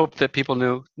 And I hope that people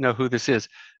know who this is.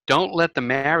 Don't let the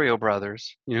Mario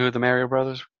Brothers. You know who the Mario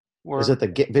Brothers were? Is it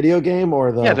the video game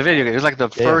or the? Yeah, the video game. It was like the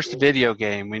first video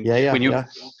game when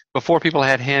before people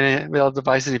had handheld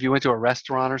devices. If you went to a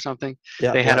restaurant or something,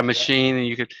 they had a machine and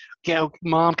you could,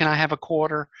 Mom, can I have a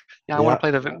quarter? Yeah, I want to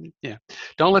play the. Yeah.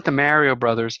 Don't let the Mario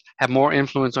Brothers have more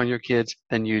influence on your kids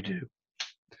than you do.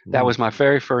 That was my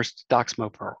very first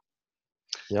Docsmo Pearl.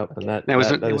 Yep, and that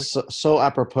is so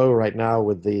apropos right now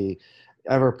with the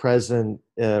ever-present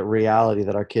reality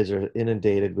that our kids are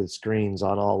inundated with screens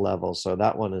on all levels. So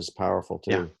that one is powerful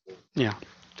too. Yeah.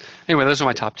 Anyway, those are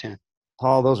my top 10.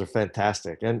 Paul, those are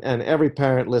fantastic. And every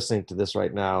parent listening to this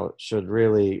right now should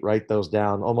really write those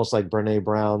down, almost like Brene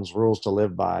Brown's rules to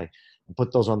live by, and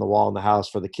put those on the wall in the house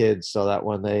for the kids so that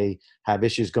when they have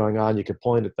issues going on, you can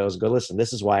point at those and go, listen,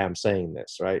 this is why I'm saying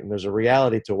this, right? And there's a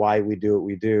reality to why we do what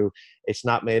we do. It's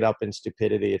not made up in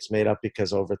stupidity. It's made up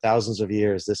because over thousands of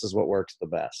years, this is what works the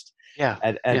best. Yeah.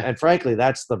 And frankly,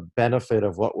 that's the benefit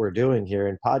of what we're doing here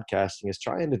in podcasting, is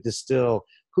trying to distill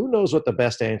who knows what the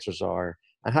best answers are,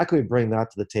 and how can we bring that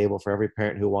to the table for every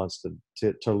parent who wants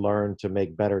to learn to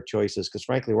make better choices? Because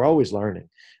frankly, we're always learning.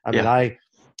 I mean, Yeah.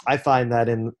 I find that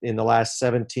in the last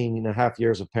 17 and a half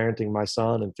years of parenting my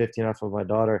son and 15 and a half of my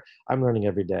daughter, I'm learning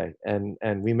every day. And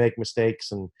we make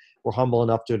mistakes, and we're humble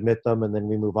enough to admit them. And then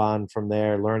we move on from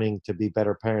there, learning to be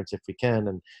better parents if we can,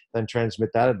 and then transmit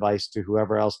that advice to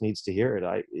whoever else needs to hear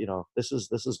it. This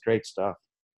is great stuff.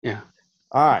 Yeah.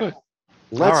 All right. Good. All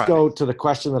Let's right. go to the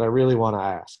question that I really want to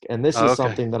ask. And this is Okay.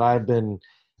 something that I've been,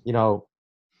 you know,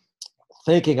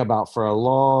 thinking about for a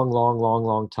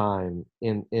long time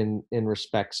in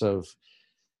respects of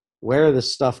where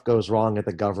this stuff goes wrong at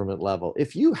the government level.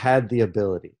 If you had the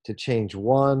ability to change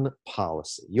one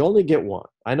policy, you only get one.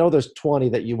 I know there's 20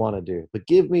 that you want to do, but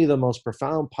give me the most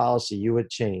profound policy you would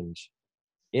change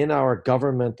in our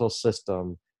governmental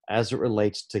system as it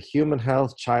relates to human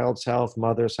health, child's health,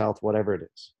 mother's health, whatever it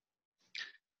is.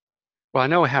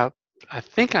 Well, I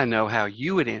think I know how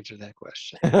you would answer that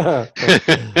question. But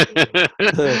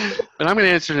I'm going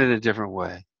to answer it in a different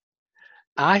way.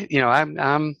 I'm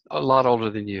a lot older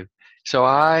than you. So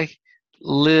I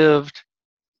lived,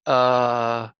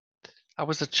 I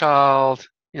was a child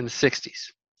in the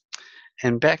 60s.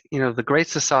 And back, the Great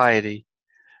Society,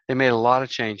 they made a lot of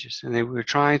changes and they were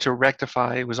trying to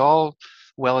rectify, it was all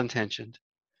well intentioned,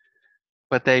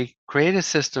 but they created a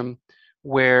system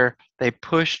where they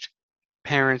pushed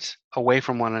parents away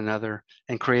from one another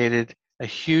and created a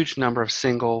huge number of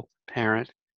single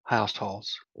parent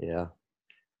households. Yeah.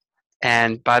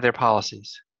 And by their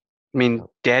policies, I mean, Yep.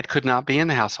 dad could not be in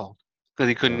the household because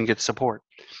he couldn't Right. get support.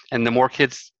 And the more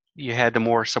kids you had, the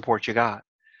more support you got.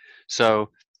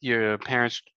 So your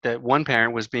parents, that one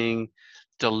parent was being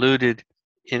diluted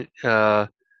in,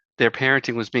 their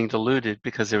parenting was being diluted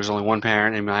because there was only one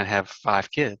parent and might have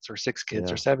 5 kids or 6 kids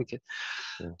or Yeah. 7 kids.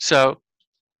 Yeah. So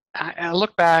I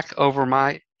look back over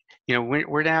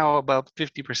we're now above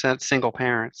 50% single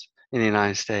parents in the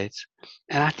United States.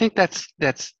 And I think that's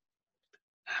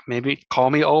maybe call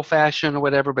me old fashioned or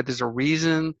whatever, but there's a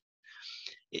reason,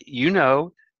 you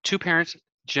know, two parents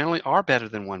generally are better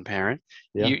than one parent.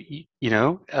 Yeah.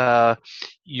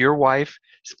 Your wife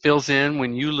fills in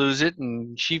when you lose it,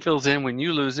 and she fills in when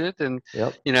you lose it, and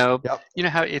Yep. you know, Yep. you know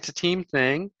how it's a team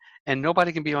thing, and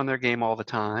nobody can be on their game all the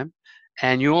time,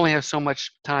 and you only have so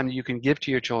much time that you can give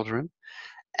to your children,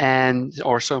 and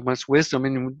or so much wisdom,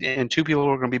 and two people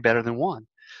are going to be better than one.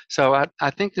 So I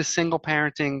think the single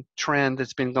parenting trend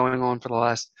that's been going on for the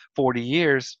last 40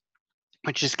 years,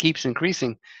 which just keeps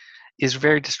increasing, is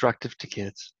very destructive to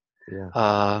kids. Yeah.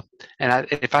 Uh,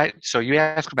 so you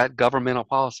ask about governmental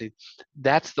policy,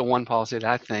 that's the one policy that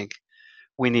I think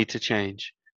we need to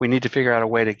change. We need to figure out a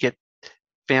way to get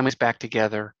families back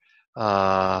together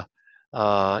uh,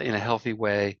 in a healthy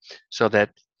way so that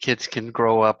kids can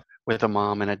grow up with a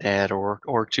mom and a dad, or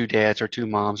two dads or two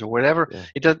moms or whatever.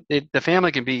 Yeah. The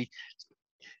family can be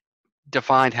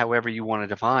defined however you want to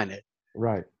define it.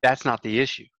 Right. That's not the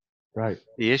issue. Right.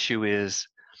 The issue is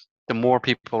the more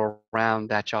people around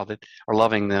that child that are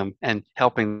loving them and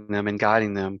helping them and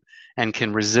guiding them and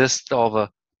can resist all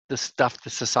the stuff the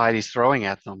society's throwing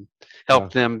at them, Yeah.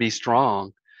 help them be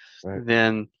strong, Right.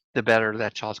 then the better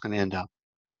that child's going to end up.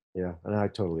 Yeah. And I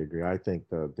totally agree. I think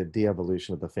the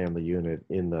de-evolution of the family unit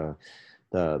in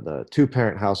the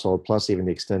two-parent household plus even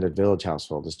the extended village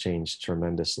household has changed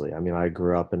tremendously. I mean, I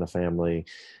grew up in a family,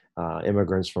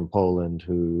 immigrants from Poland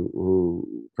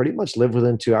who pretty much lived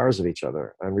within 2 hours of each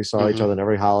other, and we saw each Hmm. other in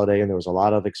every holiday, and there was a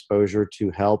lot of exposure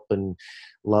to help and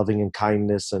loving and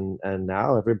kindness, and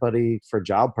now everybody for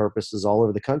job purposes all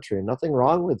over the country, and nothing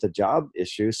wrong with the job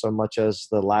issue so much as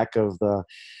the lack of the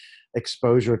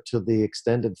exposure to the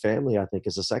extended family, I think,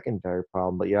 is a secondary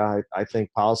problem. But yeah, I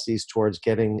think policies towards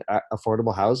getting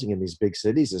affordable housing in these big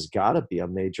cities has got to be a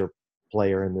major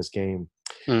player in this game.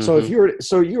 So if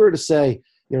Hmm. you were to say,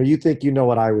 you think you know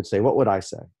what I would say, what would I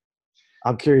say?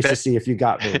 I'm curious to Be- see if you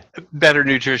got me. Better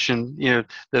nutrition,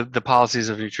 the policies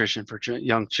of nutrition for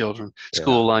young children, Yeah.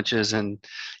 school lunches, and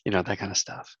that kind of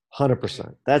stuff.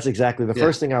 100%. That's exactly the Yeah.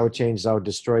 first thing I would change is I would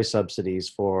destroy subsidies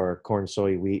for corn,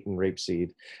 soy, wheat, and rapeseed,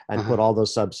 and put Uh-huh. all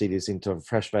those subsidies into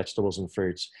fresh vegetables and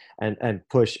fruits, and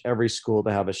push every school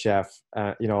to have a chef.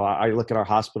 I look at our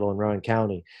hospital in Rowan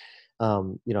County,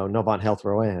 Novant Health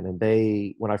Rowan, and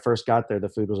when I first got there, the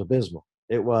food was abysmal.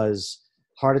 It was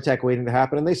heart attack waiting to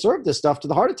happen, and they served this stuff to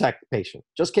the heart attack patient.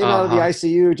 Just came out of the Uh-huh.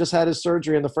 ICU, just had his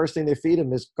surgery, and the first thing they feed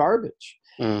him is garbage.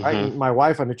 Right. Hmm. And my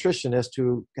wife, a nutritionist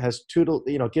who has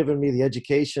given me the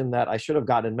education that I should have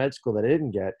gotten in med school that I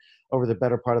didn't get over the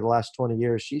better part of the last 20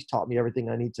 years. She's taught me everything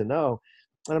I need to know.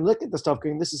 And I'm looking at the stuff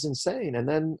going, this is insane. And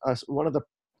then one of the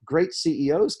great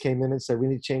CEOs came in and said, we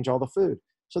need to change all the food.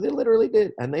 So they literally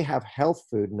did. And they have health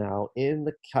food now in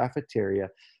the cafeteria.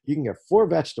 You can get 4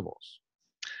 vegetables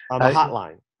on the I,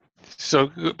 hotline. so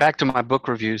back to my book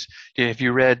reviews. Have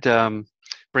you read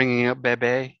Bringing Up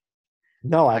Bebe?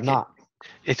 No, I I have get, not.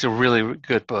 it's a really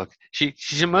good book. She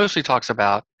mostly talks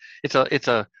about it's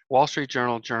a Wall Street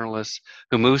Journal journalist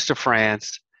who moves to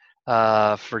France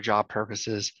for job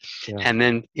purposes, Yeah. and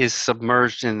then is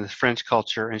submerged in the French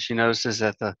culture. And she notices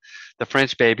that the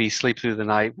French babies sleep through the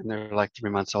night when they're like 3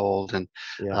 months old, and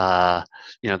Yeah. uh,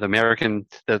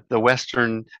 the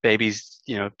Western babies,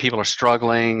 people are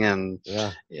struggling, and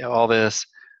Yeah. all this.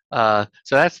 So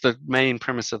that's the main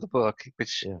premise of the book,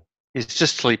 which Yeah. is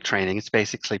just sleep training. It's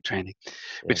basic sleep training, Yeah.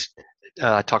 which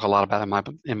I talk a lot about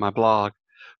in my blog.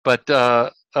 But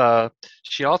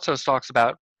she also talks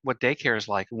about what daycare is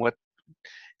like and what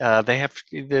they have.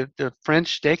 The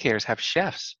French daycares have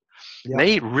chefs. And Yeah.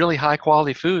 they eat really high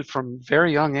quality food from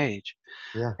very young age,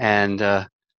 Yeah. and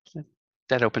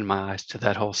that opened my eyes to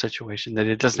that whole situation. That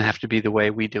it doesn't have to be the way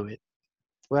we do it.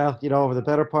 Well, over the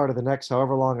better part of the next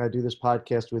however long I do this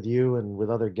podcast with you and with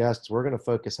other guests, we're going to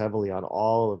focus heavily on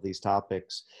all of these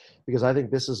topics because I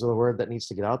think this is the word that needs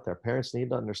to get out there. Parents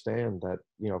need to understand that,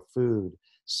 food,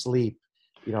 sleep,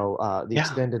 the Yeah,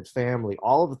 extended family,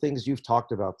 all of the things you've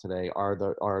talked about today are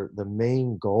the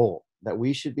main goal that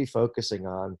we should be focusing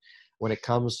on when it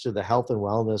comes to the health and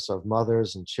wellness of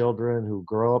mothers and children who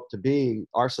grow up to be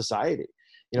our society.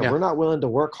 If yeah. we're not willing to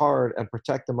work hard and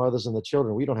protect the mothers and the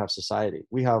children, we don't have society.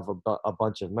 We have a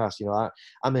bunch of mess.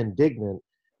 I'm indignant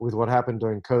with what happened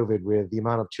during COVID with the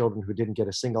amount of children who didn't get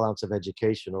a single ounce of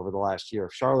education over the last year.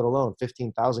 Charlotte alone,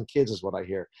 15,000 kids is what I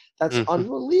hear. That's Hmm.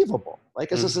 unbelievable.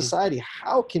 Like, as a Hmm. society,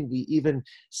 how can we even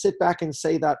sit back and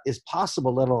say that is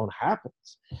possible, let alone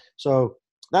happens? So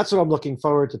that's what I'm looking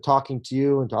forward to talking to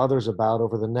you and to others about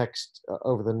over the next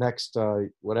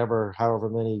whatever, however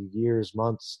many years,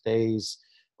 months, days,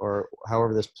 or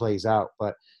however this plays out.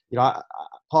 But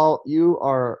Paul, you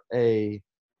are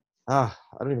I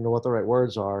don't even know what the right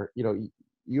words are.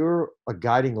 You're a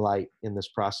guiding light in this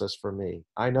process for me.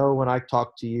 I know when I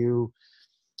talked to you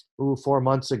 4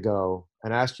 months ago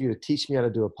and asked you to teach me how to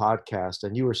do a podcast,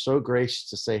 and you were so gracious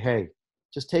to say, "Hey,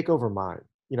 just take over mine."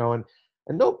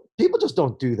 And no, people just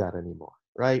don't do that anymore,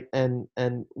 right? And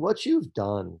what you've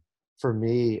done for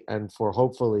me and for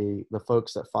hopefully the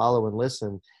folks that follow and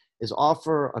listen is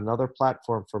offer another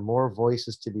platform for more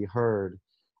voices to be heard,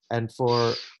 and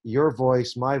for your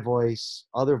voice, my voice,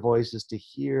 other voices to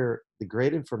hear the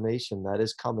great information that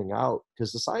is coming out,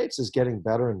 because the science is getting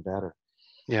better and better.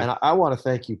 Yeah. And I want to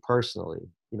thank you personally,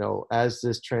 as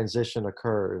this transition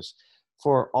occurs,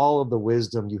 for all of the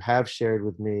wisdom you have shared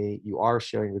with me, you are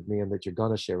sharing with me, and that you're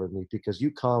going to share with me, because you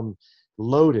come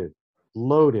loaded,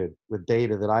 loaded with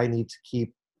data that I need to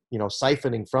keep,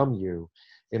 siphoning from you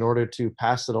in order to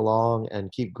pass it along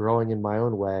and keep growing in my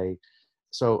own way.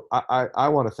 So I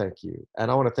want to thank you.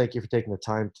 And I want to thank you for taking the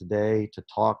time today to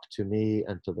talk to me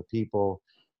and to the people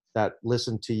that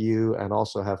listen to you and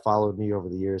also have followed me over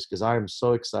the years, because I am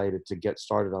so excited to get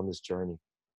started on this journey.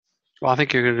 Well, I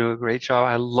think you're going to do a great job.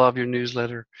 I love your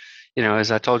newsletter.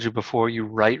 As I told you before, you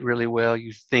write really well,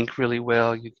 you think really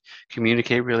well, you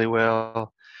communicate really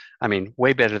well. I mean,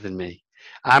 way better than me.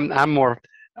 I'm more.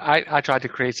 I tried to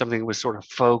create something that was sort of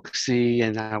folksy,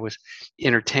 and I was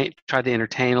tried to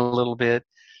entertain a little bit.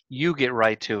 You get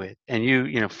right to it,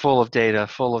 and full of data,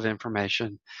 full of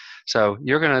information. So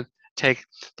you're going to take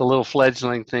the little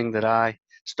fledgling thing that I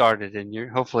started, and you're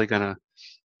hopefully going to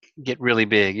get really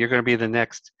big. You're going to be the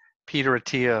next Peter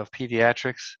Attia of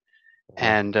pediatrics,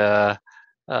 Yeah.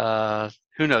 and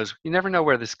who knows? You never know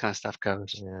where this kind of stuff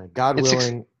goes. Yeah. God It's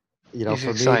willing, it's for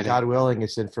me, exciting. God willing,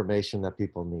 it's information that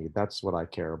people need. That's what I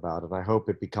care about. And I hope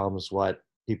it becomes what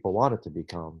people want it to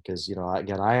become. Because,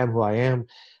 again, I am who I am,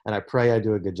 and I pray I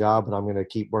do a good job, and I'm going to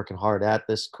keep working hard at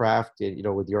this craft,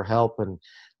 with your help, and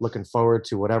looking forward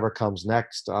to whatever comes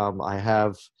next. I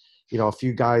have, a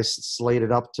few guys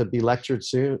slated up to be lectured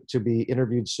soon, to be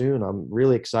interviewed soon. I'm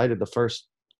really excited. The first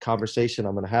conversation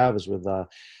I'm going to have is with a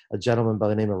gentleman by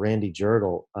the name of Randy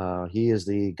Jerdal. He is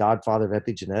the godfather of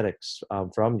epigenetics,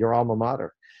 from your alma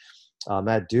mater,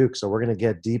 at Duke. So we're going to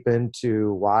get deep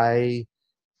into why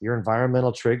your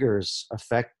environmental triggers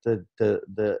affect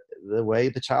the way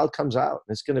the child comes out.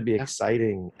 It's going to be Yeah.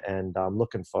 exciting, and I'm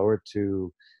looking forward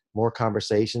to more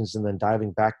conversations, and then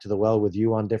diving back to the well with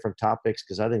you on different topics,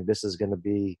 because I think this is going to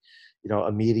be,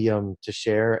 a medium to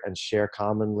share, and share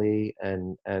commonly,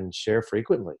 and share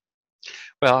frequently.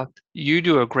 Well, you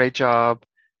do a great job,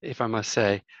 if I must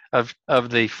say, of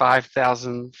the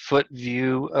 5,000 foot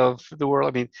view of the world.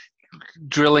 I mean,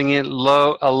 drilling in a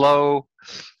low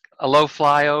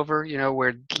flyover,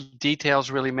 where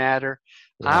details really matter.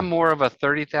 Yeah. I'm more of a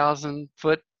 30,000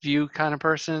 foot view kind of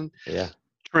person. Yeah.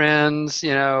 Trends,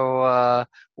 so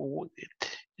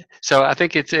I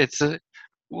think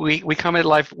we come at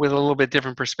life with a little bit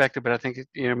different perspective, but I think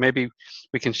maybe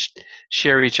we can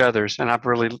share each other's. And I've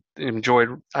really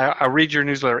enjoyed. I read your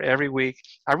newsletter every week.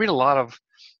 I read a lot of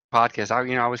podcasts.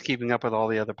 I was keeping up with all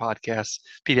the other podcasts,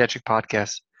 pediatric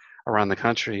podcasts around the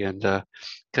country, and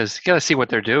because you got to see what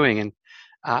they're doing. And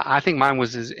I think mine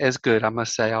was as good. I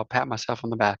must say, I'll pat myself on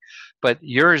the back. But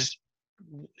yours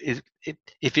if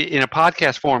in a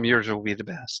podcast form, yours will be the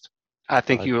best. I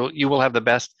think you will have the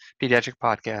best pediatric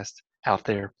podcast out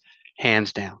there,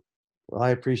 hands down. Well,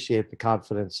 I appreciate the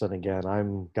confidence. And again,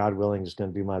 I'm, God willing, just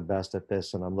going to do my best at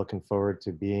this. And I'm looking forward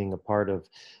to being a part of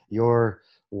your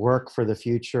work for the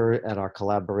future and our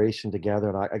collaboration together.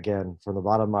 And again, from the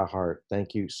bottom of my heart,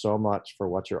 thank you so much for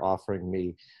what you're offering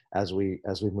me as we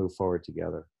move forward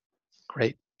together.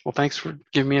 Great. Well, thanks for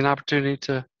giving me an opportunity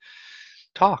to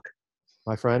talk.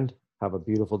 My friend, have a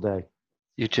beautiful day.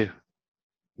 You too.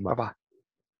 Bye-bye.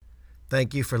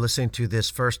 Thank you for listening to this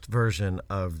first version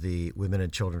of the Women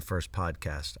and Children First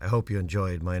podcast. I hope you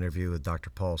enjoyed my interview with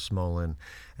Dr. Paul Smolen,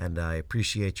 and I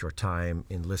appreciate your time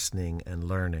in listening and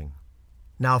learning.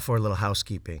 Now for a little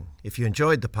housekeeping. If you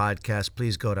enjoyed the podcast,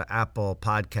 please go to Apple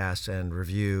Podcasts and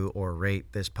review or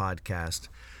rate this podcast.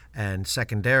 And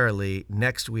secondarily,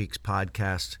 next week's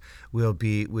podcast will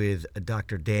be with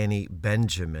Dr. Danny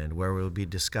Benjamin, where we'll be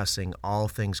discussing all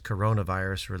things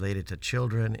coronavirus related to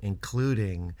children,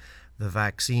 including the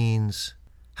vaccines,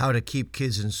 how to keep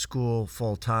kids in school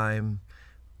full time,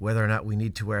 whether or not we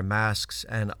need to wear masks,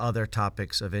 and other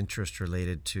topics of interest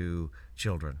related to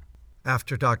children.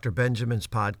 After Dr. Benjamin's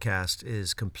podcast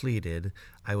is completed,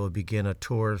 I will begin a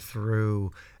tour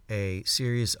through a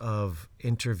series of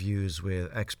interviews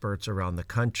with experts around the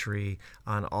country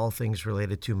on all things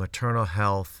related to maternal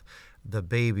health, the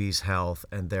baby's health,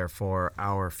 and therefore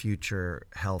our future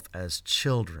health as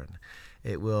children.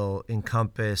 It will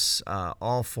encompass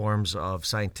all forms of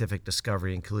scientific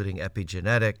discovery, including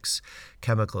epigenetics,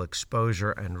 chemical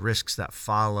exposure, and risks that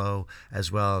follow,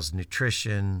 as well as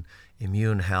nutrition,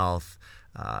 immune health,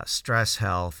 stress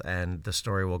health, and the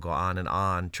story will go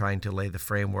on, trying to lay the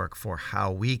framework for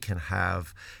how we can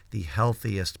have the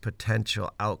healthiest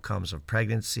potential outcomes of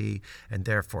pregnancy, and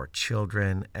therefore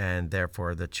children, and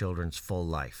therefore the children's full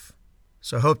life.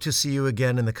 So I hope to see you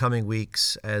again in the coming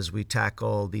weeks as we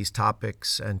tackle these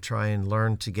topics and try and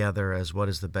learn together as what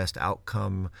is the best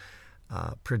outcome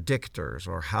predictors,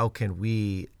 or how can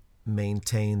we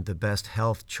maintain the best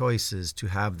health choices to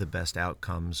have the best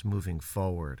outcomes moving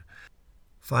forward.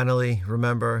 Finally,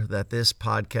 remember that this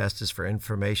podcast is for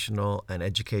informational and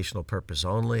educational purpose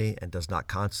only and does not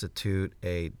constitute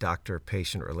a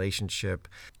doctor-patient relationship.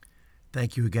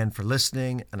 Thank you again for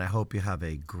listening, and I hope you have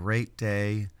a great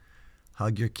day.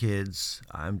 Hug your kids.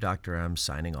 I'm Dr. M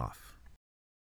signing off.